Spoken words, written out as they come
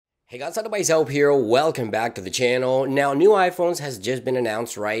Hey guys, myself here. Welcome back to the channel. Now, new iPhones has just been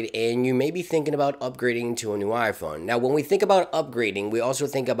announced, right? And you may be thinking about upgrading to a new iPhone. Now, when we think about upgrading, we also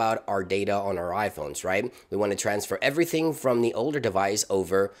think about our data on our iPhones, right? We want to transfer everything from the older device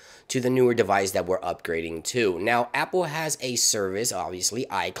over to the newer device that we're upgrading to. Now, Apple has a service, obviously,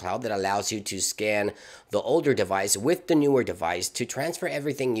 iCloud, that allows you to scan the older device with the newer device to transfer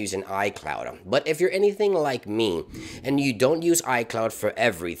everything using iCloud. But if you're anything like me and you don't use iCloud for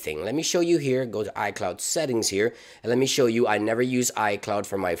everything, let me show you here. Go to iCloud settings here, and let me show you I never use iCloud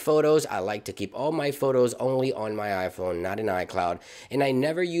for my photos. I like to keep all my photos only on my iPhone, not in iCloud. And I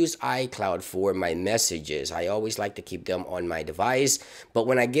never use iCloud for my messages. I always like to keep them on my device. But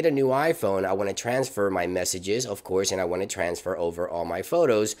when I get a new iPhone, I want to transfer my messages, of course, and I want to transfer over all my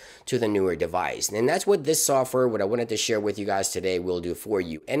photos to the newer device. And that's what this software, what I wanted to share with you guys today, will do for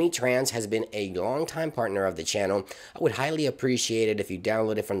you. AnyTrans has been a long-time partner of the channel. I would highly appreciate it if you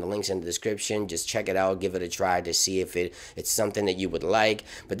download it from the links in the description. Just check it out, give it a try to see if it's something that you would like.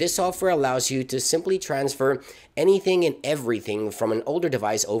 But this software allows you to simply transfer anything and everything from an older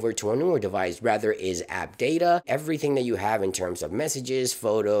device over to a newer device. Rather is app data, everything that you have in terms of messages,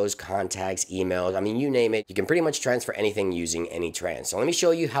 photos, contacts, emails, I mean, you name it. You can pretty much transfer anything using AnyTrans. So let me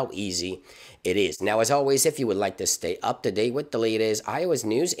show you how easy it is. Now, as always, if you would like to stay up to date with the latest iOS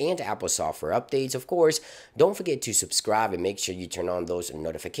news and Apple software updates, of course, don't forget to subscribe and make sure you turn on those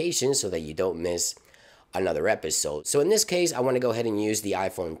notifications so that you don't miss another episode. So in this case, I want to go ahead and use the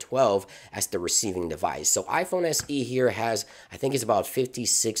iPhone 12 as the receiving device. So iPhone SE here has, I think it's about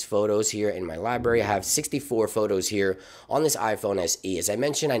 56 photos here in my library. I have 64 photos here on this iPhone SE. As I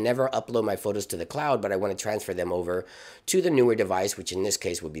mentioned, I never upload my photos to the cloud, but I want to transfer them over to the newer device, which in this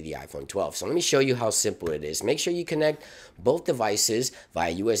case would be the iPhone 12. So let me show you how simple it is. Make sure you connect both devices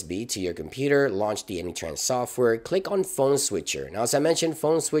via USB to your computer, launch the AnyTrans software, click on Phone Switcher. Now, as I mentioned,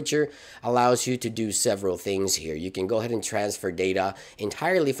 Phone Switcher allows you to do several things here. You can go ahead and transfer data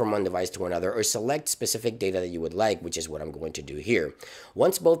entirely from one device to another, or select specific data that you would like, which is what I'm going to do here.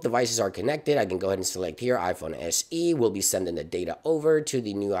 Once both devices are connected, I can go ahead and select here iPhone SE. We'll be sending the data over to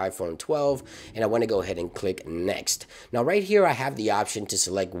the new iPhone 12, and I want to go ahead and click next. Now right here, I have the option to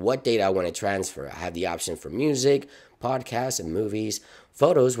select what data I want to transfer. I have the option for music, podcasts, and movies,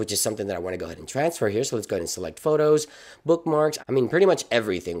 photos, which is something that I want to go ahead and transfer here. So let's go ahead and select photos, bookmarks. I mean, pretty much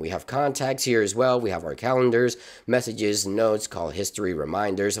everything. We have contacts here as well. We have our calendars, messages, notes, call history,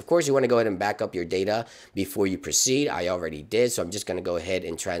 reminders. Of course, you want to go ahead and back up your data before you proceed. I already did, so I'm just going to go ahead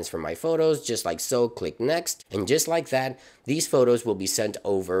and transfer my photos just like so. Click next. And just like that, these photos will be sent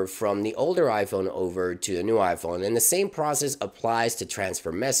over from the older iPhone over to the new iPhone. And the same process applies to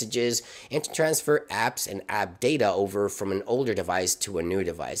transfer messages and to transfer apps and app data over from an older device to a new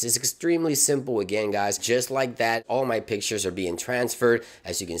device. It's extremely simple again, guys. Just like that, all my pictures are being transferred.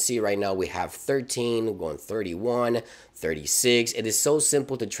 As you can see right now, we have 13, going 31, 36. It is so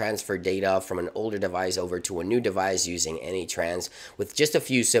simple to transfer data from an older device over to a new device using AnyTrans with just a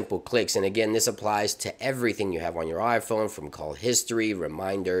few simple clicks. And again, this applies to everything you have on your iPhone, from call history,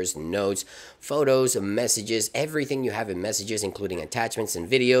 reminders, notes, photos, messages, everything you have in messages, including attachments and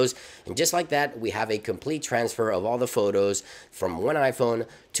videos. And just like that, we have a complete transfer of all the photos from one iPhone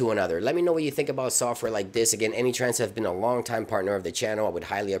to another. Let me know what you think about software like this. Again, AnyTrans have been a long-time partner of the channel. I would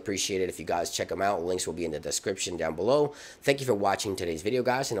highly appreciate it if you guys check them out. Links will be in the description down below. Thank you for watching today's video,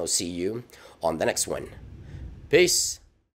 guys, and I'll see you on the next one. Peace.